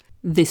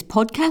This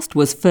podcast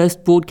was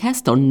first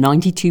broadcast on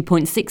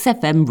 92.6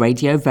 FM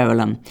Radio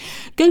Verulam.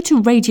 Go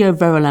to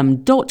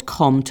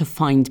radioverulam.com to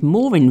find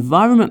more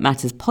Environment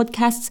Matters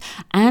podcasts,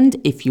 and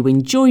if you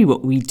enjoy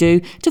what we do,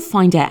 to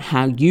find out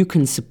how you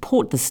can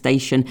support the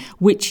station,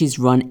 which is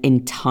run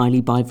entirely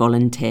by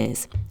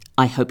volunteers.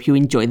 I hope you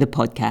enjoy the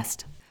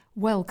podcast.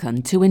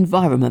 Welcome to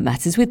Environment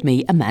Matters with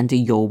me, Amanda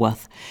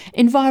Yorworth.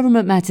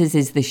 Environment Matters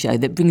is the show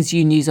that brings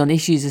you news on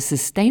issues of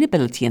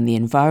sustainability and the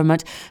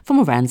environment from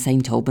around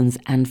St Albans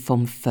and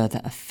from further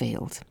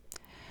afield.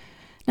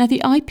 Now,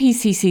 the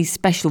IPCC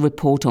Special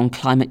Report on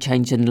Climate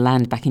Change and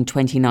Land back in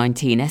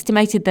 2019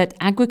 estimated that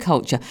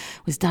agriculture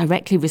was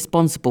directly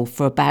responsible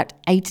for about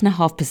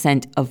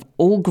 8.5% of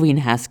all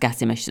greenhouse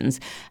gas emissions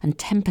and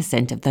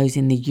 10% of those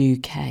in the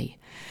UK.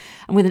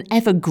 And with an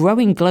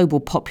ever-growing global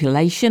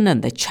population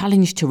and the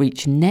challenge to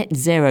reach net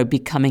zero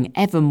becoming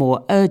ever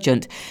more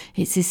urgent,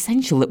 it's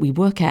essential that we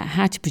work out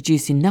how to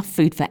produce enough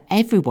food for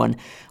everyone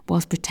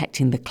whilst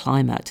protecting the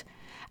climate.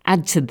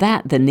 Add to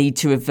that the need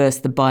to reverse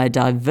the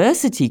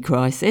biodiversity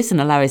crisis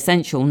and allow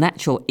essential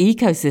natural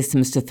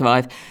ecosystems to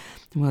thrive.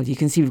 Well, you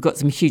can see we've got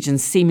some huge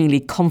and seemingly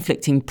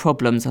conflicting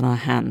problems on our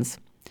hands.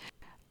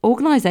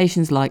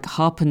 Organisations like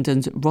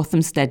Harpenden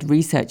Rothamsted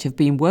Research have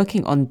been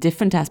working on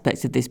different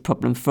aspects of this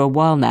problem for a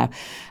while now.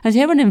 And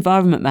here on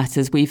Environment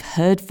Matters, we've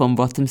heard from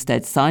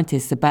Rothamsted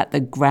scientists about the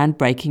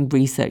groundbreaking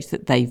research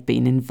that they've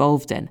been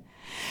involved in.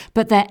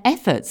 But their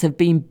efforts have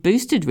been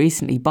boosted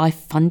recently by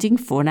funding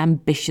for an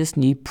ambitious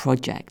new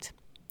project.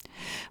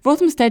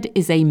 Rothamsted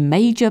is a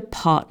major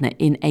partner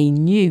in a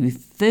new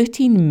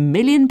 £13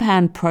 million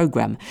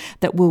programme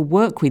that will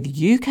work with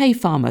UK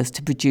farmers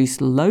to produce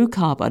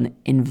low-carbon,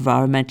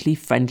 environmentally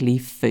friendly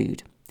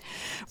food.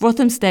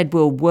 Rothamsted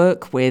will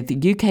work with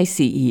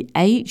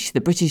UKCEH,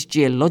 the British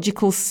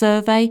Geological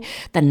Survey,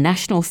 the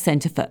National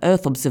Centre for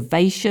Earth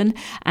Observation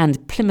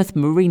and Plymouth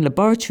Marine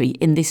Laboratory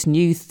in this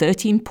new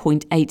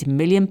 £13.8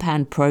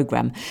 million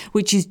programme,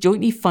 which is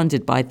jointly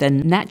funded by the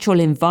Natural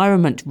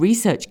Environment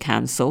Research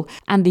Council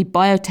and the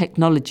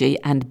Biotechnology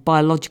and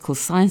Biological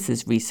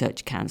Sciences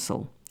Research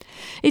Council.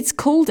 It's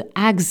called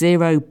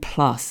Ag0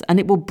 Plus, and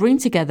it will bring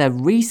together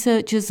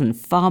researchers and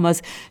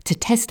farmers to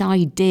test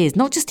ideas,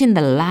 not just in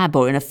the lab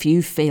or in a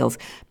few fields,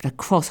 but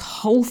across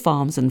whole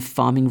farms and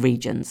farming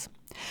regions.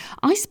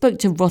 I spoke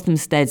to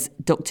Rothamsted's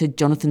Dr.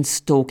 Jonathan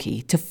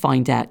Storkey to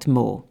find out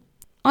more.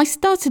 I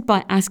started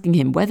by asking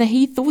him whether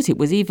he thought it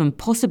was even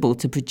possible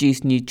to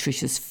produce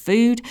nutritious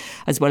food,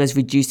 as well as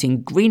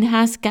reducing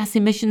greenhouse gas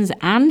emissions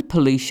and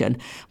pollution,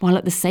 while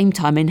at the same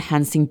time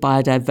enhancing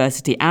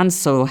biodiversity and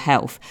soil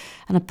health,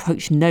 an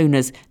approach known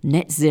as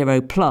Net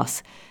Zero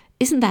Plus.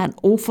 Isn't that an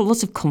awful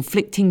lot of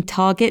conflicting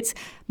targets?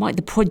 Might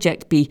the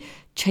project be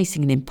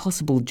chasing an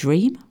impossible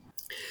dream?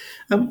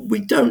 We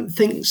don't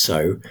think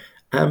so.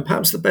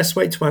 Perhaps the best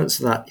way to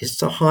answer that is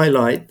to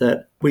highlight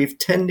that we've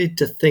tended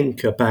to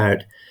think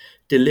about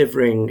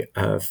delivering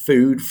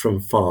food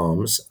from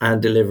farms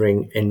and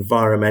delivering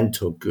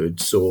environmental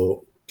goods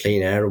or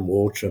clean air and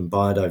water and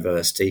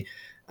biodiversity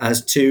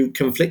as two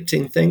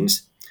conflicting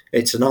things.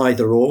 It's an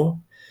either or,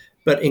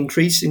 but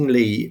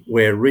increasingly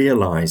we're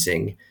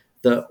realizing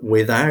that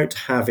without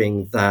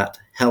having that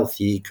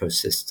healthy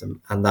ecosystem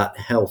and that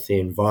healthy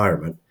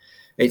environment,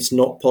 it's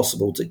not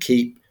possible to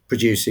keep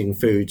producing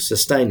food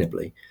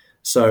sustainably.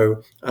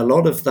 So a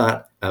lot of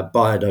that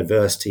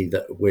biodiversity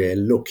that we're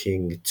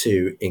looking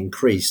to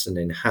increase and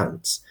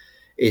enhance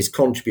is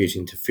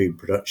contributing to food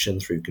production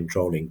through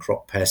controlling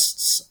crop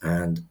pests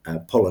and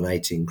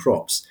pollinating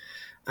crops.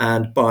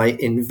 And by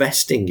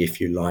investing, if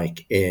you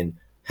like, in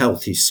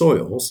healthy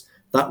soils,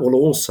 that will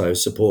also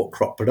support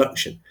crop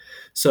production.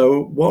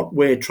 So what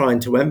we're trying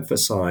to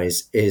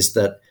emphasize is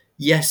that,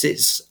 yes,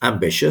 it's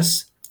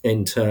ambitious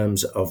in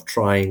terms of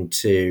trying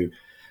to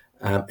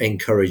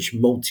encourage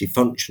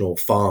multifunctional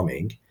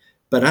farming,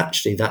 but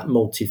actually that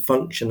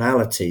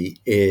multifunctionality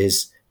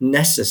is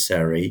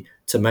necessary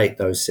to make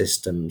those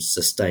systems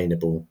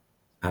sustainable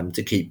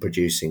to keep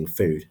producing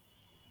food.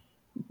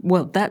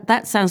 Well,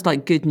 that sounds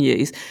like good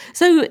news.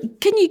 So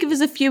can you give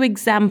us a few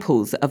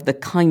examples of the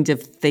kind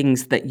of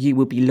things that you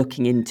will be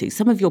looking into,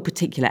 some of your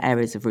particular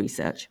areas of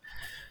research?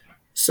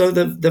 So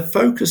the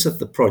focus of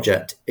the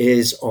project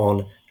is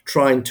on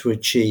trying to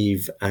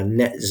achieve a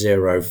net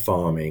zero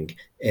farming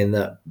in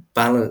that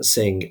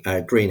balancing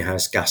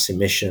greenhouse gas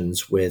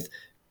emissions with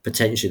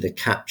potentially the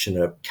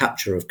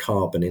capture of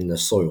carbon in the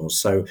soil.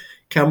 So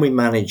can we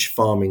manage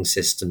farming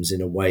systems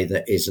in a way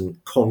that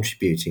isn't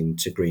contributing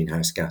to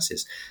greenhouse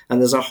gases? And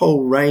there's a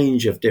whole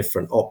range of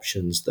different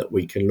options that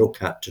we can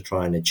look at to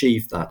try and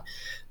achieve that.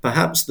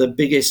 Perhaps the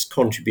biggest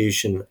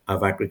contribution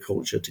of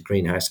agriculture to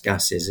greenhouse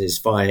gases is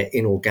via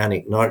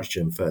inorganic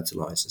nitrogen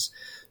fertilizers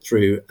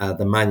through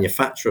the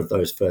manufacture of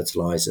those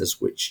fertilizers,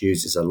 which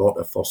uses a lot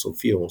of fossil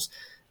fuels.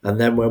 And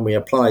then when we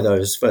apply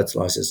those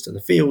fertilizers to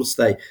the fields,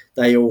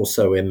 they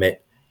also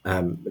emit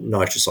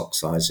nitrous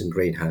oxides and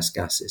greenhouse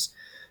gases.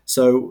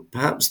 So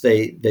perhaps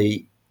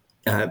the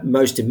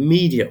most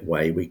immediate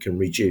way we can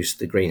reduce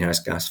the greenhouse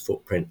gas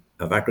footprint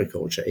of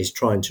agriculture is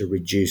trying to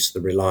reduce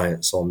the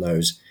reliance on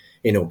those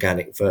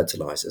inorganic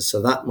fertilizers.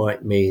 So that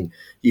might mean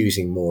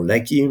using more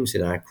legumes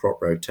in our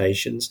crop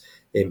rotations.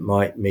 It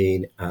might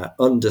mean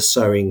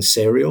undersowing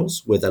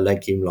cereals with a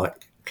legume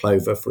like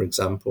clover, for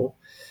example.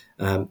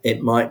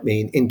 It might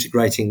mean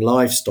integrating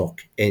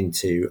livestock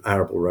into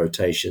arable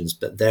rotations,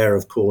 but there,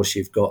 of course,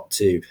 you've got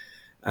to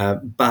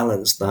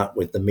balance that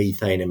with the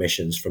methane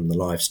emissions from the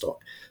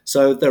livestock.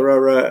 So there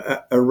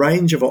are a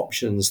range of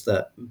options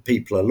that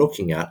people are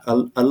looking at.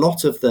 A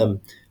lot of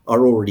them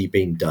are already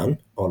being done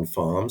on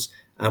farms,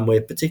 and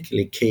we're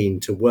particularly keen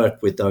to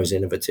work with those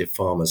innovative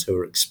farmers who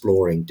are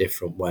exploring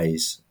different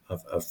ways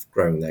of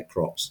growing their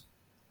crops.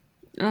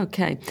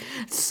 Okay.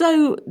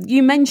 So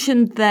you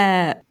mentioned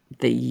there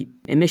the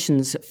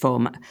emissions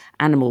from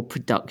animal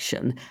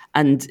production,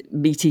 and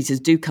meat eaters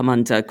do come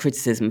under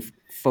criticism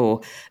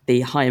for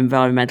the high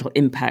environmental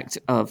impact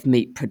of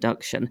meat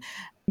production.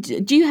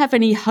 Do you have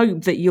any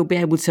hope that you'll be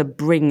able to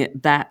bring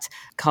that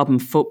carbon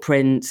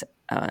footprint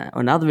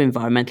and other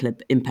environmental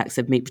impacts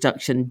of meat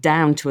production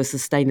down to a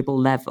sustainable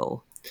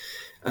level?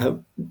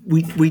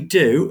 We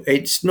do.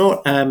 It's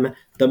not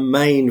the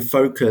main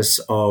focus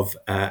of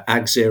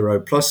Ag Zero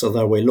Plus,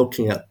 although we're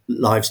looking at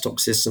livestock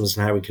systems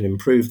and how we can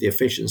improve the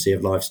efficiency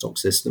of livestock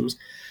systems.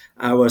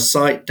 Our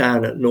site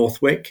down at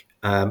Northwick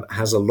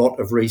has a lot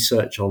of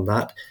research on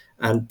that,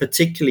 and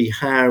particularly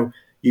how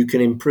you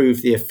can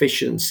improve the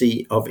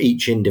efficiency of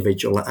each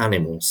individual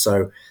animal.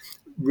 So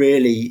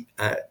really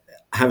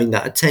having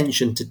that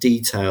attention to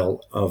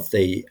detail of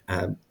the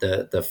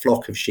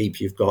flock of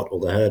sheep you've got or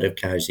the herd of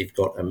cows you've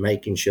got, and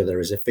making sure they're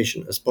as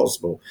efficient as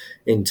possible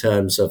in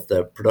terms of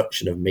the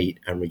production of meat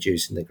and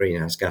reducing the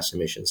greenhouse gas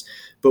emissions.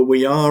 But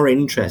we are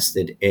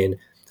interested in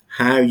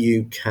how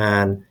you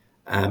can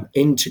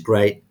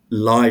integrate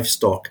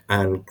livestock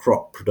and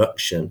crop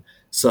production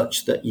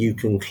such that you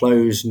can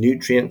close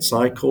nutrient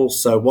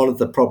cycles. So one of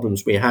the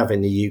problems we have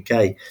in the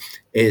UK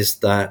is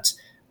that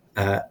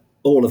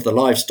all of the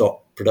livestock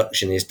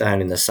production is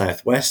down in the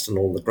southwest, and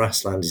all the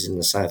grassland is in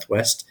the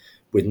southwest,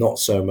 with not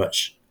so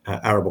much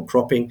arable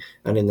cropping.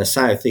 And in the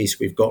southeast,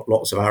 we've got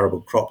lots of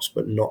arable crops,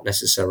 but not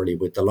necessarily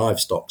with the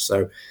livestock.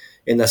 So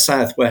in the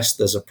southwest,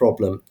 there's a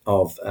problem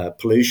of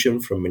pollution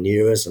from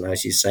manures and,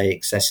 as you say,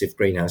 excessive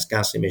greenhouse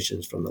gas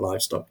emissions from the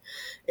livestock.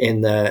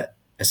 In the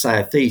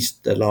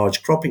southeast, the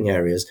large cropping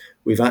areas,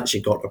 we've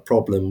actually got a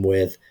problem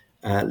with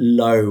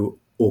low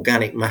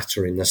organic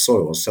matter in the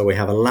soil. So we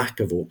have a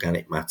lack of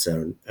organic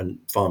matter, and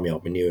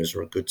farmyard manures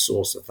are a good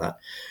source of that,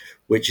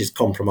 which is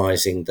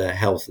compromising the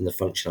health and the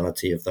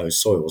functionality of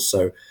those soils.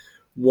 So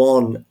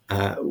one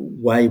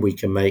way we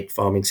can make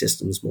farming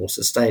systems more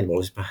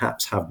sustainable is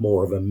perhaps have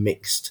more of a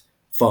mixed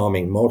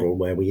farming model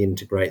where we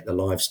integrate the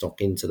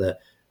livestock into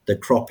the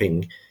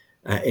cropping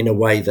in a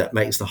way that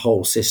makes the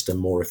whole system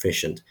more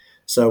efficient.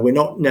 So we're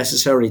not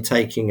necessarily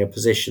taking a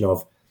position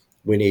of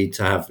we need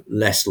to have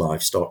less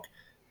livestock,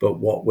 but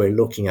what we're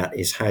looking at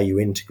is how you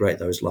integrate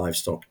those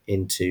livestock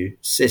into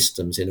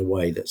systems in a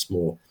way that's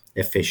more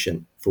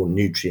efficient for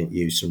nutrient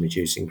use and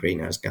reducing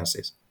greenhouse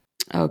gases.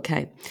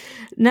 Okay.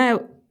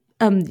 Now,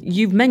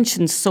 you've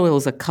mentioned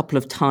soils a couple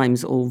of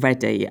times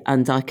already,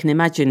 and I can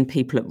imagine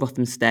people at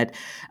Rothamsted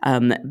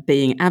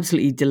being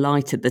absolutely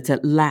delighted that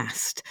at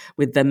last,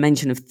 with the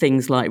mention of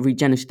things like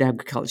regenerative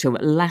agriculture,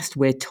 at last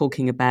we're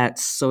talking about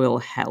soil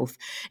health.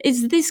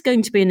 Is this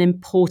going to be an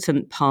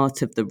important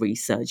part of the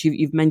research?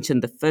 You've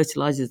mentioned the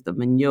fertilisers, the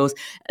manures.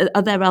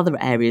 Are there other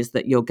areas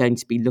that you're going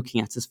to be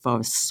looking at as far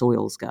as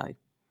soils go?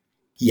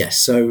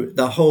 Yes, so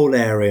the whole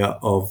area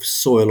of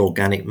soil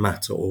organic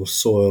matter or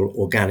soil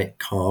organic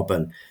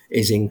carbon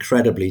is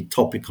incredibly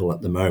topical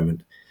at the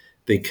moment,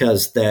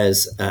 because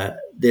there's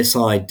this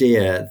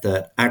idea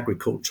that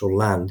agricultural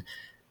land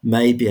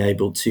may be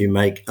able to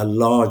make a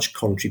large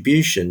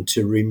contribution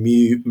to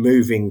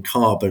removing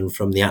carbon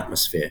from the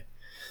atmosphere.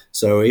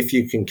 So if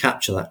you can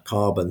capture that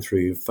carbon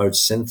through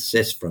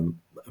photosynthesis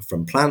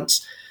from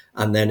plants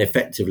and then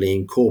effectively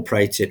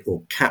incorporate it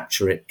or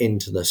capture it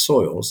into the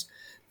soils,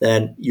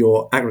 then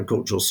your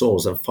agricultural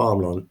soils and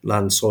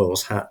farmland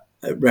soils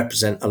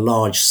represent a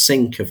large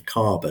sink of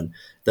carbon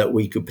that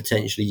we could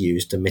potentially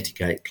use to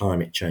mitigate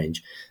climate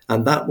change.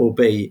 And that will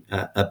be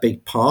a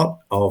big part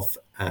of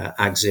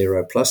Ag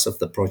Zero Plus of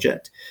the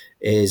project,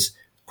 is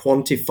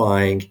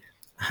quantifying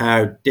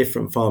how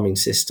different farming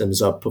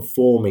systems are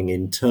performing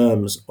in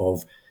terms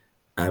of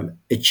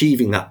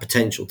achieving that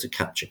potential to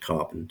capture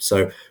carbon.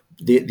 So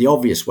the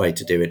obvious way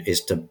to do it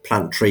is to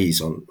plant trees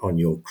on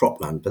your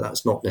cropland, but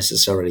that's not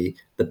necessarily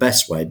the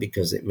best way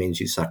because it means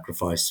you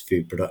sacrifice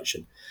food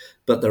production.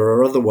 But there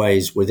are other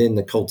ways within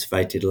the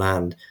cultivated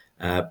land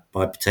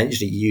by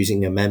potentially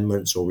using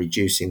amendments or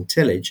reducing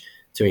tillage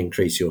to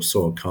increase your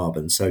soil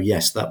carbon. So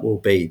yes, that will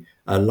be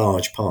a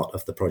large part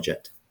of the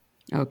project.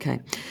 Okay.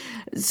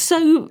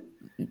 So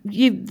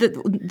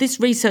this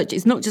research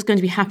is not just going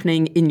to be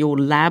happening in your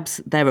labs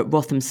there at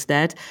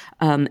Rothamsted.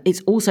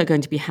 It's also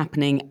going to be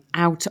happening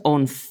out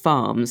on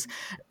farms.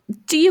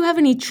 Do you have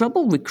any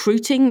trouble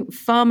recruiting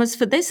farmers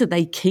for this? Are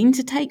they keen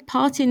to take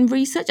part in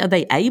research? Are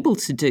they able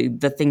to do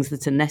the things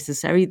that are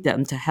necessary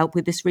to help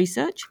with this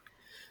research?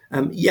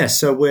 Yes,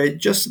 so we're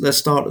just at the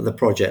start of the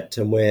project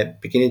and we're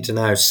beginning to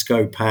now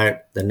scope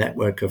out the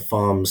network of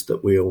farms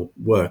that we'll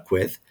work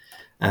with.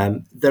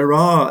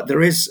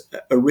 There is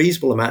a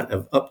reasonable amount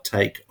of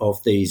uptake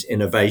of these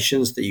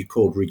innovations that you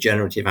called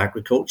regenerative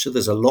agriculture.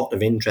 There's a lot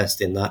of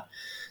interest in that.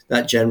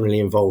 That generally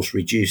involves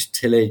reduced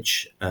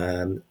tillage,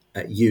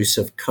 use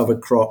of cover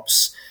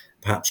crops,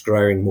 perhaps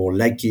growing more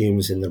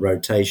legumes in the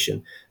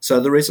rotation. So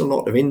there is a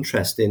lot of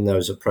interest in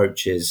those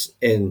approaches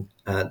in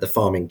the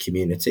farming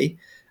community.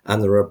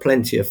 And there are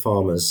plenty of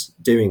farmers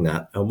doing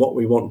that. And what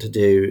we want to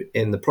do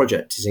in the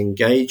project is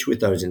engage with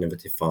those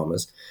innovative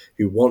farmers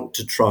who want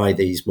to try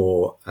these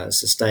more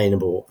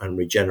sustainable and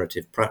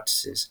regenerative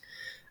practices.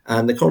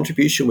 And the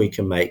contribution we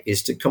can make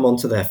is to come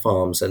onto their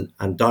farms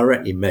and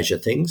directly measure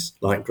things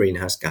like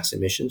greenhouse gas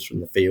emissions from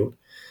the field,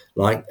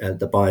 like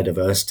the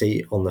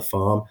biodiversity on the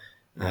farm,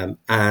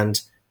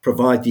 and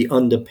provide the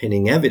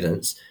underpinning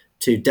evidence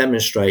to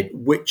demonstrate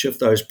which of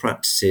those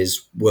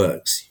practices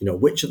works,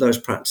 which of those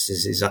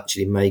practices is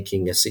actually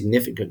making a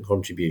significant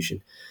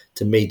contribution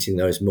to meeting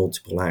those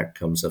multiple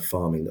outcomes of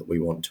farming that we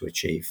want to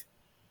achieve.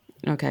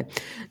 Okay.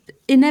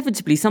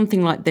 Inevitably,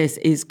 something like this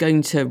is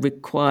going to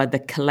require the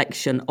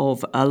collection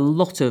of a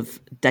lot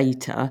of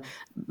data,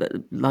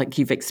 like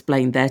you've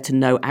explained there, to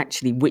know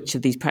actually which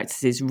of these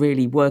practices is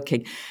really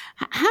working.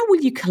 How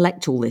will you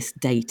collect all this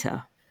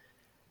data?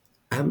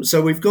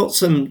 So we've got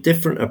some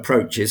different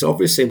approaches.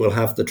 Obviously, we'll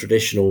have the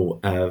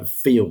traditional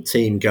field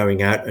team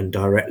going out and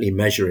directly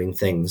measuring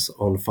things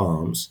on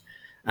farms.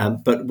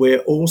 But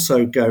we're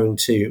also going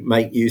to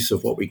make use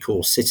of what we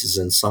call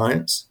citizen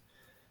science.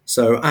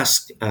 So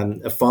ask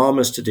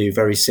farmers to do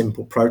very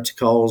simple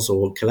protocols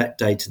or collect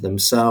data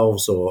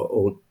themselves,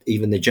 or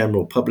even the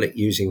general public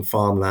using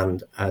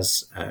farmland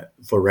as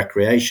for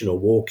recreation or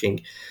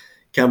walking.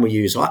 Can we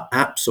use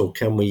apps or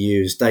can we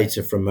use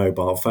data from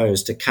mobile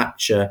phones to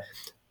capture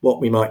what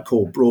we might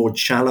call broad,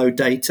 shallow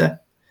data?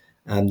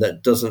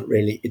 That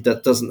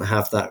doesn't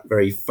have that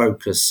very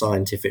focused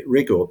scientific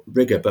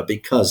rigor, but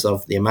because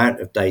of the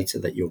amount of data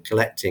that you're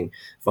collecting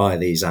via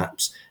these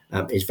apps,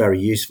 is very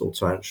useful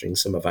to answering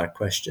some of our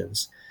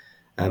questions.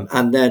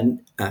 And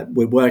then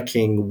we're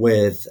working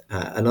with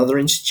another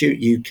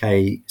institute,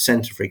 UK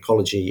Centre for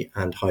Ecology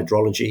and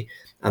Hydrology,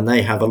 and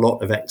they have a lot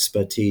of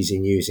expertise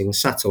in using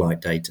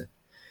satellite data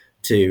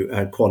to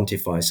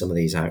quantify some of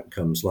these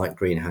outcomes like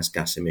greenhouse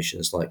gas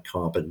emissions, like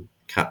carbon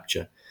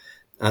capture.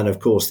 And of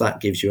course, that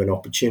gives you an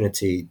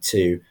opportunity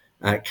to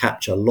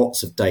capture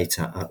lots of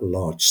data at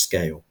large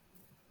scale.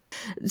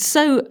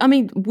 So,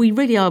 we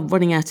really are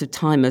running out of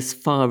time as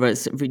far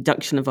as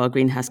reduction of our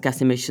greenhouse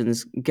gas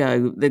emissions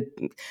go.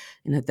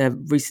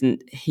 The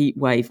recent heat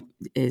wave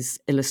is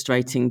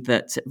illustrating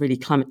that really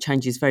climate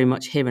change is very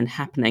much here and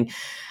happening.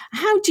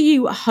 How do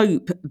you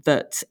hope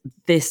that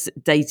this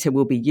data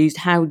will be used?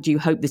 How do you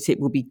hope that it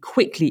will be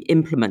quickly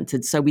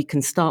implemented so we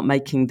can start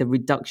making the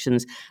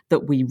reductions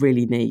that we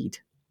really need?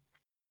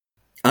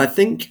 I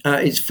think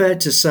it's fair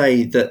to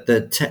say that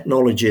the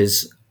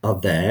technologies are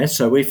there.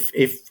 So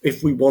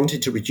if we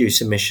wanted to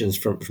reduce emissions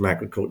from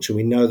agriculture,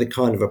 we know the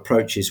kind of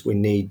approaches we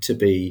need to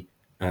be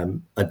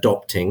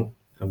adopting.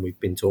 And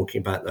we've been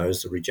talking about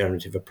those, the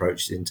regenerative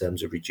approaches in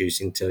terms of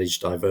reducing tillage,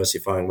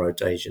 diversifying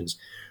rotations,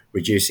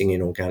 reducing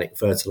inorganic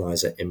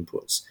fertilizer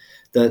inputs.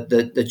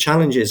 The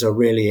challenges are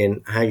really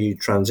in how you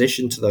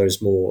transition to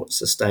those more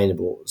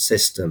sustainable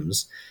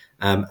systems.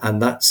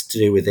 And that's to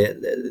do with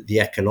the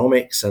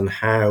economics and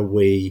how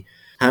we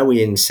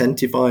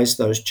incentivize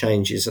those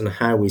changes and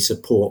how we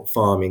support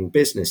farming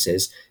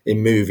businesses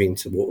in moving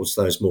towards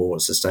those more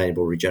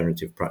sustainable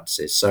regenerative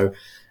practices. So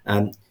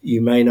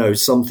you may know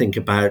something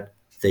about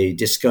the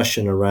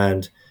discussion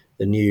around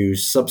the new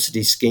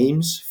subsidy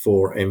schemes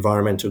for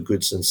environmental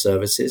goods and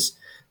services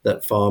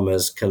that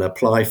farmers can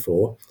apply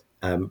for.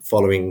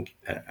 Following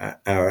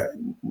our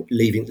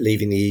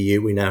leaving the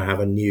EU, we now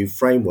have a new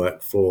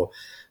framework for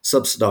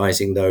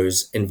subsidising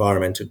those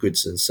environmental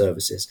goods and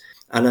services.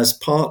 And as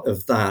part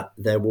of that,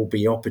 there will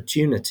be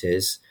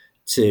opportunities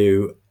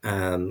to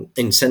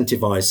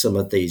incentivise some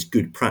of these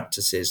good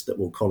practices that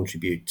will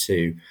contribute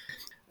to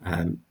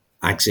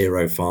Ag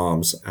Zero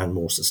farms and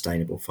more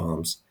sustainable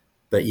farms.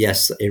 But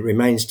yes, it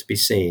remains to be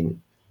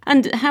seen.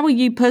 And how are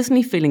you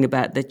personally feeling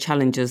about the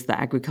challenges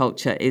that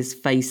agriculture is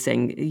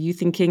facing? Are you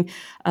thinking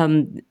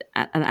an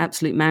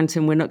absolute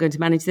mountain, we're not going to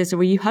manage this, or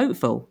are you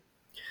hopeful?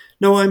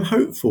 No, I'm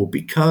hopeful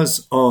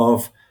because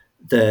of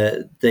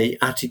the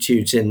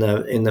attitudes in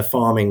the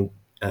farming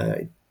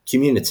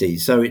community.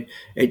 So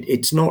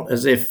it's not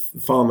as if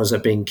farmers are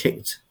being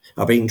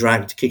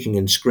dragged kicking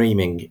and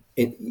screaming.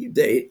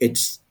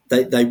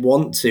 They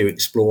want to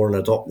explore and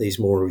adopt these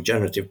more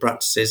regenerative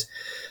practices.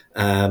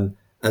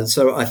 And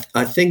so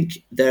I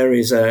think there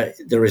is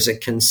a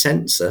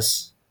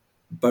consensus,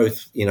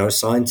 both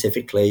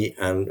scientifically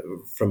and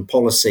from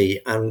policy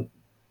and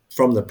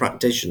from the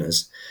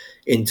practitioners,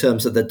 in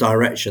terms of the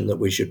direction that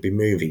we should be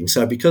moving.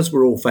 So because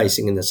we're all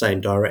facing in the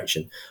same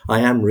direction,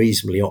 I am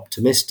reasonably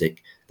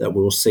optimistic that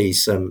we'll see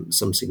some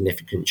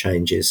significant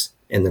changes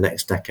in the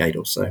next decade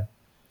or so.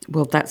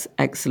 Well, that's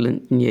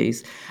excellent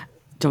news.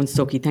 John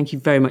Stalky, thank you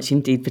very much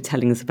indeed for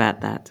telling us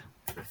about that.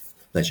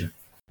 Pleasure.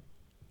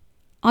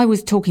 I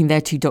was talking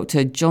there to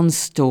Dr. John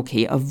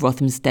Stalky of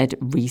Rothamsted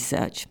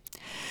Research.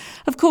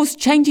 Of course,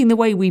 changing the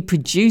way we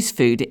produce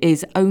food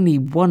is only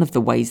one of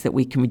the ways that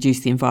we can reduce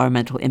the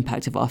environmental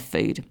impact of our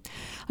food.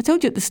 I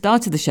told you at the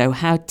start of the show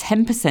how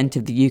 10%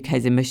 of the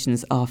UK's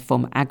emissions are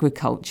from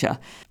agriculture.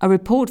 A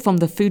report from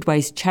the food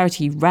waste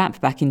charity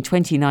WRAP back in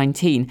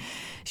 2019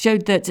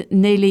 showed that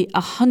nearly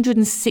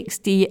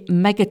 160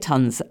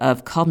 megatons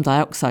of carbon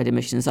dioxide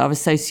emissions are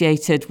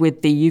associated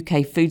with the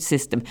UK food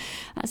system.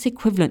 That's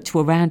equivalent to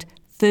around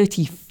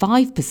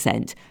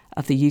 35%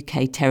 of the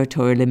UK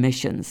territorial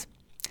emissions.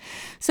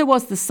 So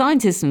whilst the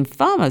scientists and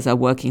farmers are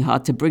working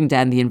hard to bring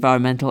down the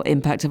environmental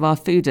impact of our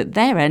food at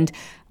their end,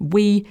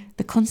 we,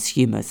 the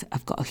consumers,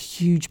 have got a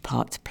huge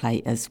part to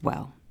play as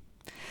well.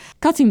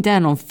 Cutting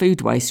down on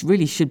food waste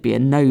really should be a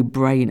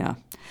no-brainer.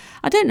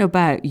 I don't know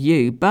about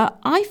you, but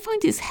I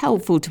find it's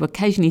helpful to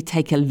occasionally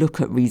take a look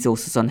at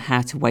resources on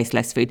how to waste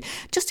less food,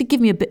 just to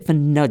give me a bit of a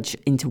nudge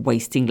into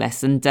wasting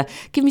less and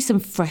give me some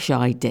fresh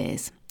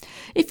ideas.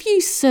 If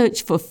you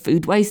search for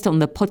food waste on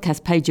the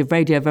podcast page of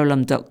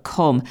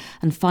radioverulam.com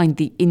and find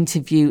the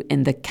interview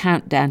in the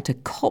Countdown to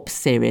COP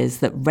series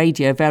that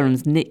Radio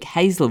Verulam's Nick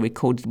Hazel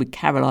recorded with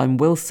Caroline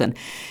Wilson,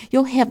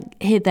 you'll hear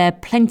there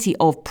plenty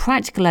of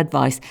practical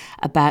advice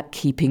about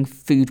keeping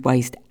food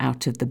waste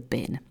out of the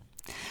bin.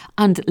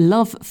 And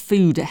Love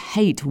Food,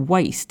 Hate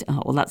Waste.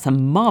 Well, that's a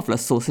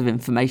marvellous source of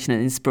information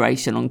and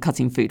inspiration on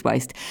cutting food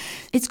waste.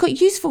 It's got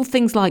useful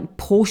things like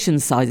portion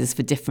sizes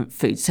for different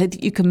foods so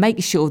that you can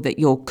make sure that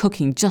you're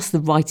cooking just the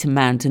right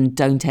amount and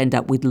don't end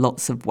up with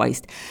lots of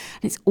waste.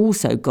 And it's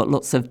also got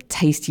lots of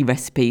tasty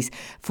recipes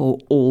for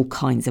all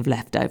kinds of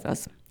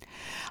leftovers.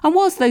 And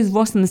whilst those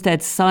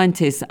Rothamsted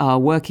scientists are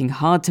working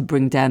hard to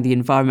bring down the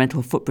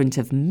environmental footprint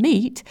of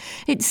meat,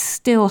 it's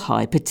still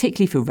high,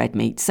 particularly for red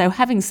meat. So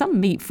having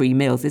some meat-free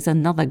meals is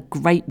another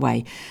great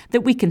way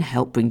that we can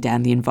help bring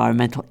down the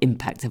environmental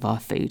impact of our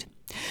food.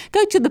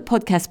 Go to the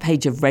podcast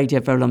page of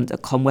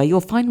radioverulam.com where you'll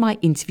find my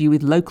interview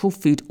with local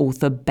food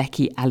author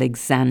Becky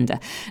Alexander.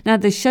 Now,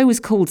 the show is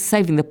called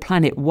Saving the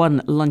Planet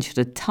One Lunch at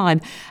a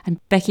Time, and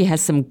Becky has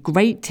some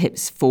great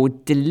tips for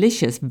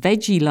delicious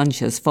veggie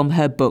lunches from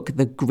her book,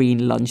 The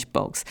Green Lunch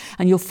Box.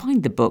 And you'll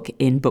find the book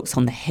in Books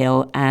on the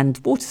Hill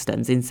and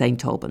Waterstones in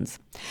St Albans.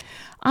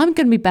 I'm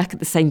going to be back at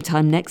the same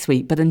time next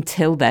week, but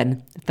until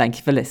then, thank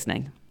you for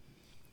listening.